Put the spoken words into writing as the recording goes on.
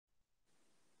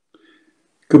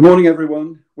Good morning,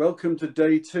 everyone. Welcome to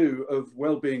day 2 of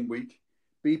Wellbeing Week.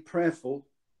 Be prayerful,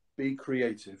 be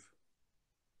creative.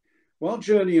 While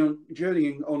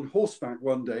journeying on horseback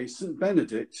one day, St.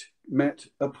 Benedict met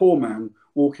a poor man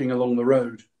walking along the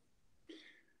road.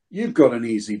 "You've got an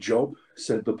easy job,"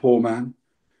 said the poor man.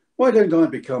 "Why don't I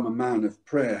become a man of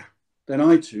prayer? Then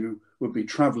I too would be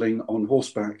travelling on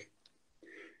horseback."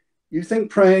 "You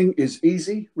think praying is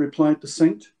easy?" replied the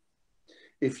saint.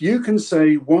 "If you can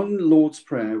say one Lord's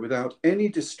Prayer without any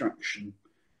distraction,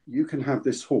 you can have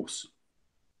this horse."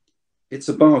 "It's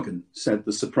a bargain," said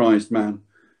the surprised man.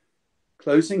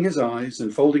 Closing his eyes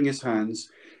and folding his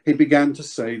hands, he began to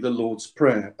say the Lord's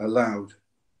Prayer aloud.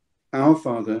 "Our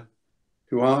Father,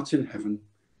 who art in heaven,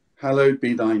 hallowed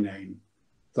be thy name.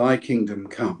 Thy kingdom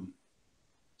come."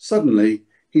 Suddenly,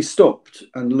 he stopped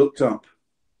and looked up.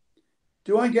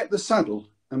 "Do I get the saddle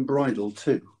and bridle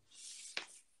too?"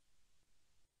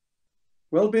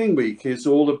 Wellbeing Week is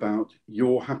all about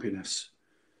your happiness,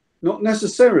 not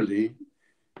necessarily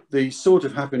the sort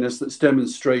of happiness that's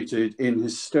demonstrated in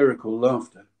hysterical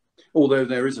laughter, although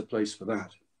there is a place for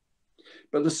that,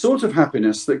 but the sort of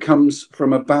happiness that comes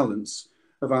from a balance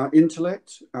of our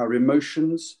intellect, our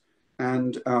emotions,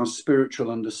 and our spiritual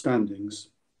understandings.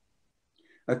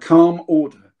 A calm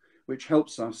order which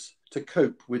helps us to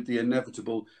cope with the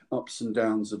inevitable ups and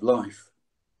downs of life.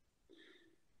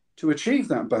 To achieve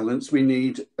that balance, we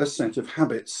need a set of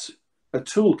habits, a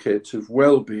toolkit of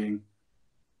well-being.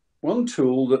 One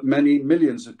tool that many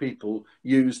millions of people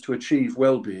use to achieve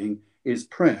well-being is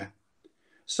prayer.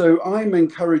 So I'm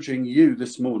encouraging you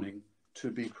this morning to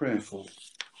be prayerful.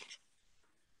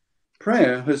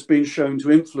 Prayer has been shown to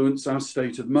influence our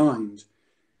state of mind.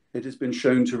 It has been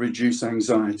shown to reduce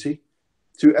anxiety,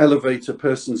 to elevate a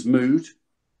person's mood,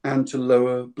 and to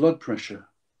lower blood pressure.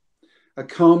 A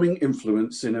calming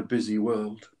influence in a busy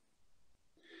world.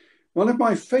 One of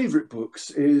my favourite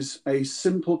books is A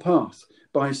Simple Path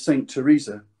by St.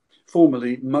 Teresa,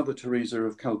 formerly Mother Teresa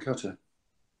of Calcutta.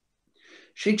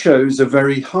 She chose a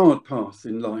very hard path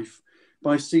in life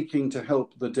by seeking to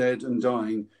help the dead and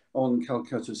dying on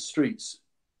Calcutta's streets.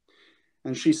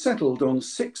 And she settled on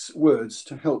 6 words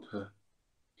to help her.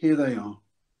 Here they are: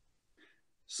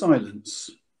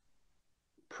 silence,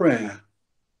 prayer,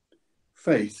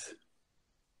 faith,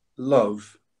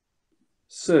 love,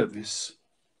 service,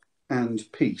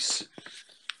 and peace.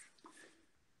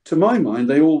 To my mind,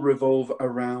 they all revolve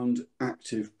around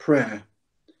active prayer.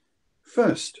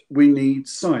 First, we need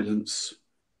silence.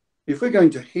 If we're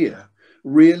going to hear,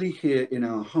 really hear in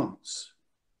our hearts,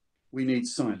 we need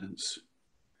silence.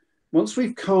 Once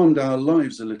we've calmed our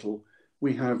lives a little,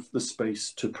 we have the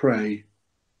space to pray.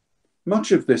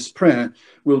 Much of this prayer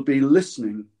will be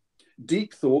listening,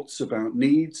 deep thoughts about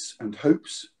needs and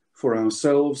hopes for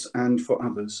ourselves and for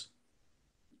others,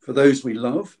 for those we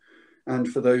love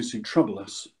and for those who trouble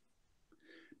us.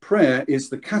 Prayer is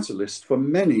the catalyst for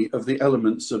many of the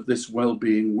elements of this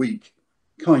Wellbeing Week: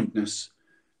 kindness,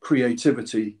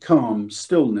 creativity, calm,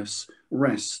 stillness,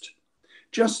 rest.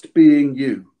 Just being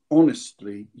you,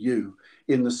 honestly you,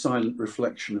 in the silent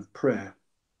reflection of prayer.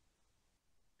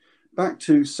 Back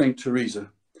to St.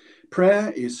 Teresa.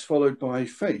 Prayer is followed by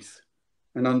faith,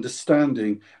 an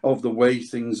understanding of the way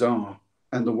things are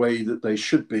and the way that they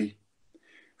should be.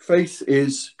 Faith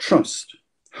is trust,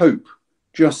 hope,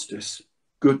 justice,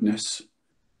 goodness,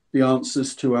 the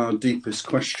answers to our deepest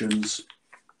questions.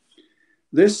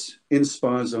 This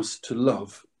inspires us to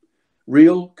love,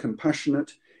 real,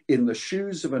 compassionate, in the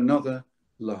shoes of another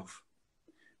love,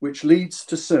 which leads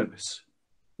to service.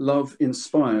 Love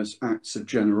inspires acts of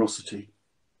generosity.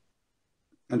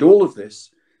 And all of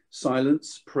this,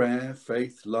 silence, prayer,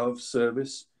 faith, love,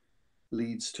 service,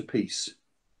 leads to peace.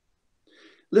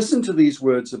 Listen to these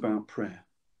words about prayer.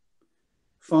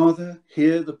 Father,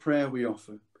 hear the prayer we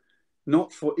offer.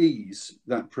 Not for ease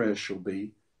that prayer shall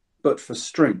be, but for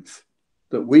strength,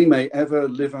 that we may ever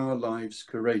live our lives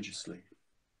courageously.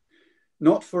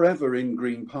 Not forever in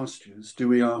green pastures do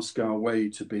we ask our way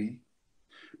to be,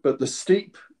 but the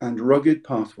steep and rugged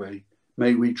pathway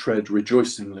may we tread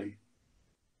rejoicingly.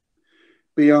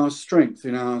 Be our strength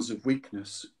in hours of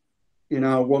weakness, in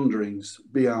our wanderings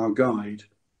be our guide.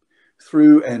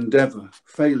 Through endeavour,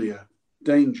 failure,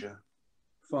 danger,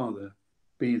 Father,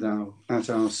 be thou at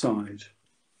our side.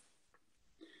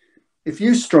 If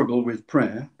you struggle with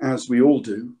prayer, as we all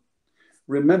do,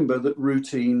 remember that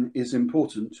routine is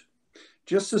important.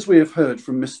 Just as we have heard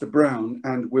from Mr. Brown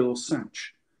and Will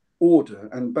Satch, order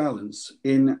and balance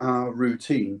in our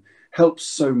routine helps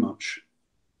so much.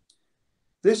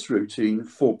 This routine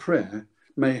for prayer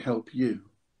may help you.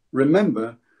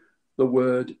 Remember the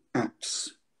word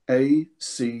ACTS,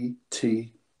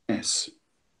 ACTS.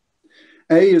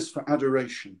 A is for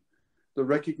adoration, the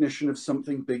recognition of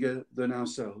something bigger than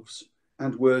ourselves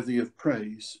and worthy of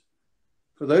praise.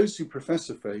 For those who profess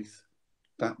a faith,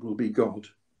 that will be God.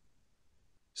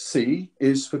 C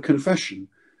is for confession,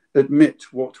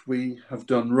 admit what we have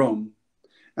done wrong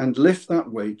and lift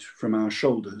that weight from our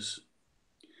shoulders.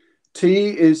 T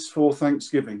is for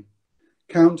thanksgiving,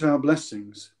 count our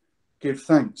blessings, give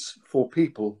thanks for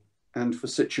people and for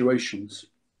situations.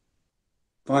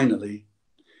 Finally,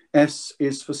 S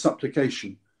is for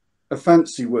supplication, a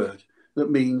fancy word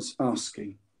that means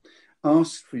asking.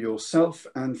 Ask for yourself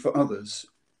and for others.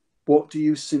 What do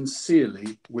you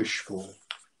sincerely wish for?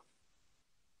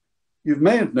 You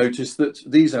may have noticed that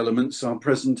these elements are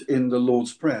present in the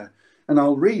Lord's Prayer, and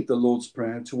I'll read the Lord's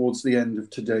Prayer towards the end of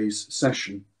today's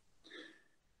session.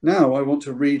 Now I want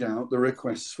to read out the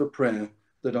requests for prayer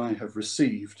that I have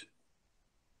received.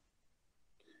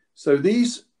 So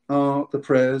these are the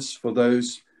prayers for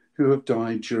those who have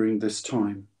died during this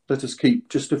time. Let us keep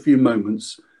just a few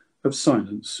moments of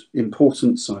silence,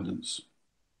 important silence.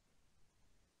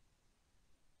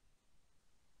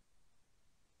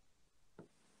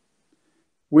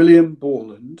 William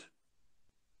Borland,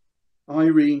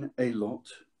 Irene Alott,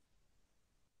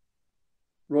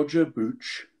 Roger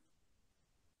Booch,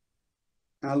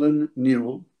 Alan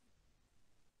Newell,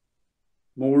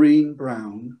 Maureen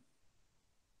Brown,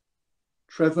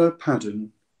 Trevor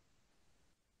Padden,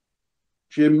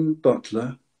 Jim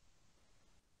Butler,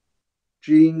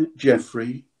 Jean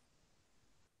Jeffrey,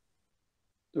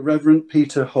 the Reverend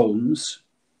Peter Holmes,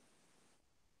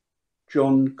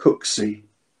 John Cooksey.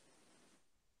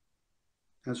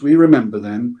 As we remember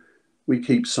them, we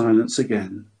keep silence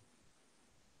again.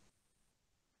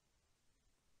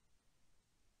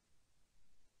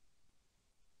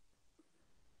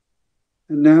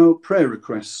 And now prayer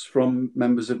requests from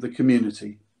members of the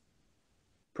community.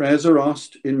 Prayers are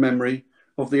asked in memory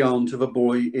of the aunt of a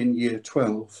boy in Year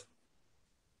 12.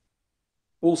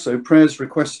 Also, prayers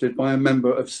requested by a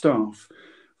member of staff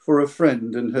for a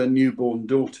friend and her newborn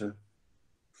daughter,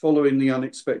 following the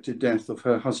unexpected death of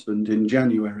her husband in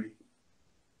January.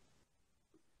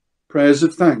 Prayers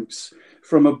of thanks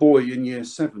from a boy in Year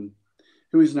 7,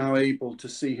 who is now able to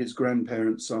see his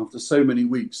grandparents after so many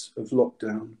weeks of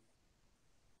lockdown.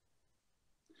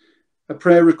 A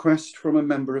prayer request from a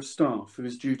member of staff who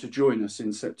is due to join us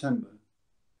in September,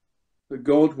 that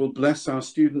God will bless our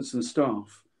students and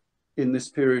staff in this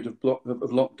period of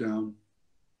lockdown.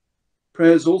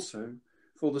 Prayers also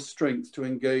for the strength to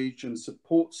engage and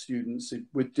support students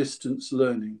with distance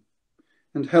learning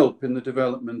and help in the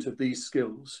development of these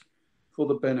skills for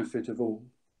the benefit of all.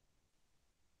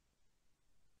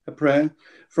 A prayer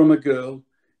from a girl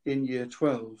in Year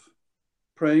 12,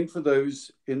 praying for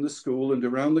those in the school and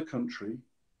around the country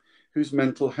whose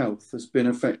mental health has been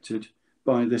affected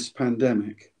by this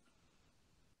pandemic.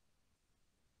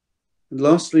 And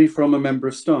lastly, from a member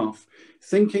of staff,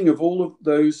 thinking of all of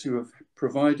those who have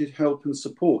provided help and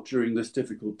support during this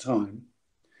difficult time,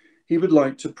 he would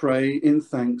like to pray in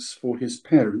thanks for his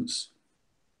parents.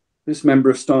 This member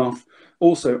of staff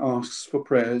also asks for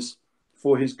prayers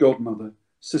for his godmother,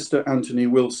 Sister Anthony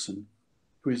Wilson,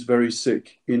 who is very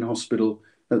sick in hospital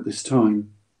at this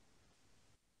time.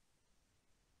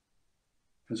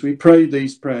 As we pray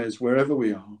these prayers wherever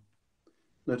we are,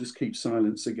 let us keep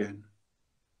silence again.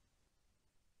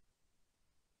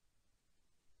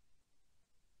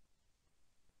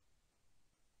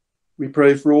 We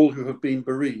pray for all who have been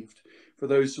bereaved, for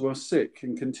those who are sick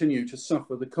and continue to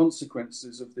suffer the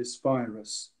consequences of this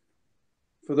virus,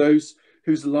 for those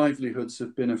whose livelihoods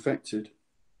have been affected.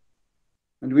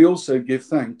 And we also give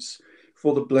thanks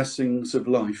for the blessings of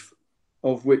life,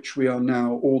 of which we are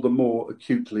now all the more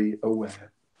acutely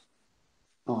aware.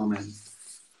 Amen.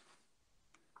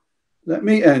 Let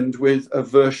me end with a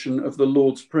version of the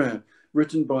Lord's Prayer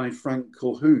written by Frank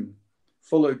Colquhoun,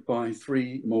 followed by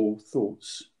 3 more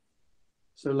thoughts.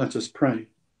 So let us pray.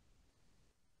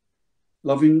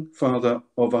 Loving Father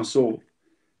of us all,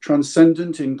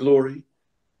 transcendent in glory,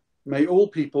 may all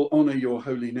people honour your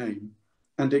holy name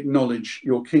and acknowledge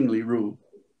your kingly rule,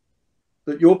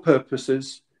 that your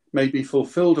purposes may be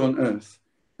fulfilled on earth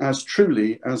as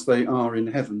truly as they are in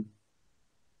heaven.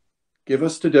 Give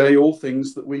us today all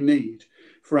things that we need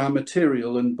for our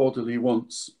material and bodily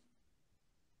wants.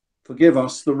 Forgive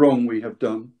us the wrong we have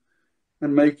done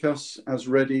and make us as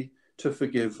ready to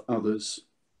forgive others.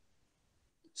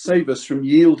 Save us from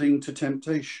yielding to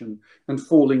temptation and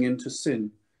falling into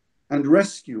sin, and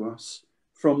rescue us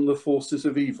from the forces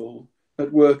of evil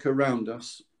at work around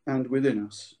us and within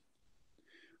us.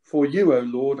 For you, O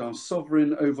Lord, are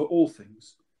sovereign over all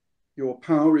things. Your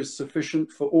power is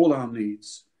sufficient for all our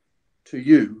needs. To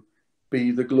you be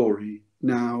the glory,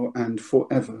 now and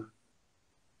forever.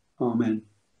 Amen.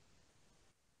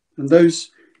 And those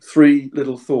three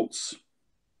little thoughts.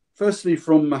 Firstly,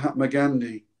 from Mahatma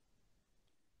Gandhi.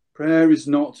 Prayer is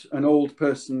not an old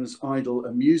person's idle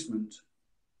amusement.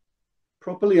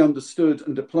 Properly understood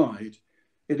and applied,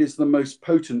 it is the most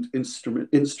potent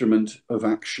instrument of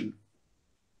action.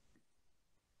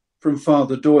 From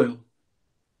Father Doyle.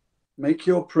 Make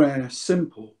your prayer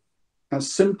simple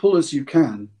as you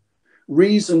can.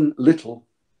 Reason little,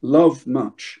 love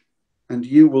much, and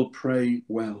you will pray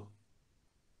well.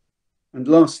 And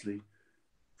lastly,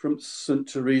 from St.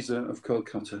 Teresa of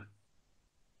Calcutta.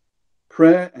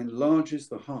 Prayer enlarges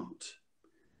the heart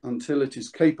until it is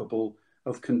capable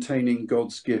of containing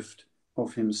God's gift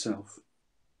of himself.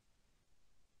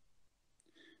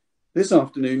 This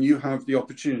afternoon, you have the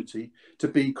opportunity to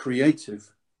be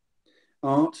creative.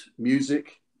 Art,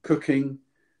 music, cooking,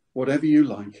 whatever you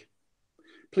like.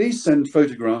 Please send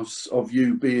photographs of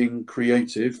you being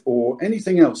creative or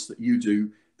anything else that you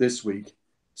do this week.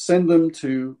 Send them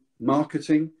to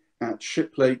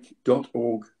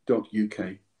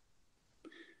marketing@shiplake.org.uk.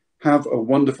 Have a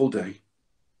wonderful day.